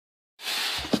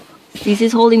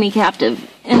Cece's holding me captive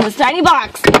in this tiny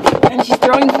box, and she's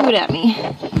throwing food at me.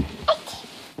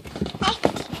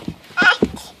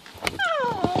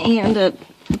 And a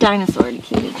dinosaur to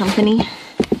keep it company.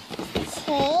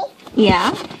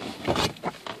 Yeah.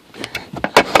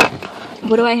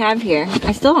 What do I have here?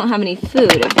 I still don't have any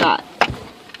food. I've got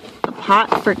a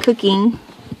pot for cooking.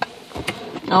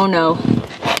 Oh no.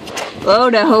 Oh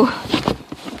no.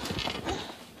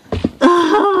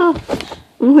 Oh,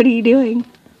 what are you doing?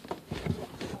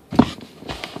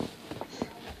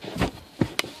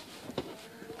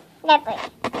 Nothing.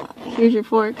 Here's your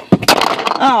fork.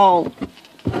 Oh.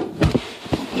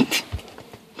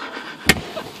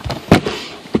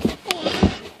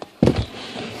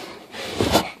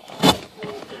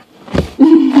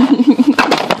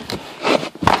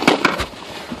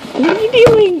 What are you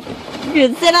doing? You're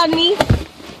gonna sit on me?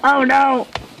 Oh no.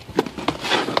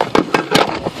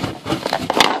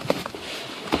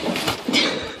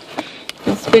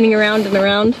 I'm spinning around and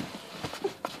around.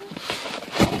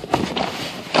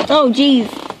 Oh geez.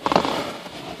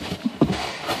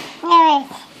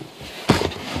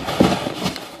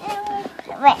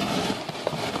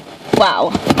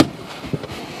 Wow.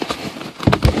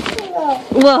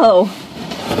 Whoa.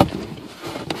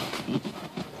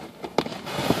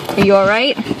 Are you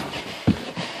alright?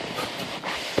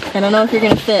 I don't know if you're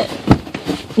gonna fit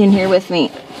in here with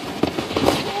me.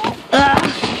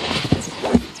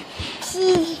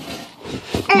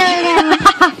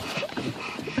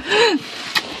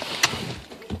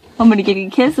 I'm gonna give you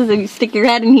kisses if you stick your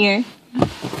head in here.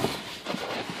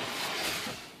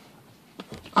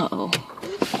 Uh-oh.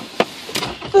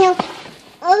 No.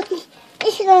 Okay.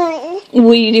 It's going.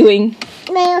 What are you doing?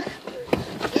 No.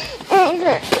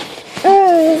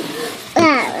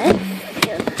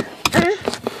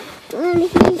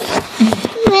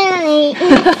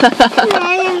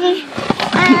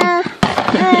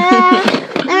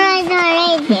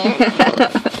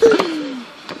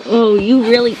 Oh, you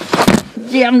really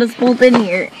jammed us both in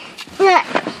here.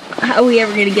 How are we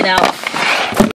ever gonna get out?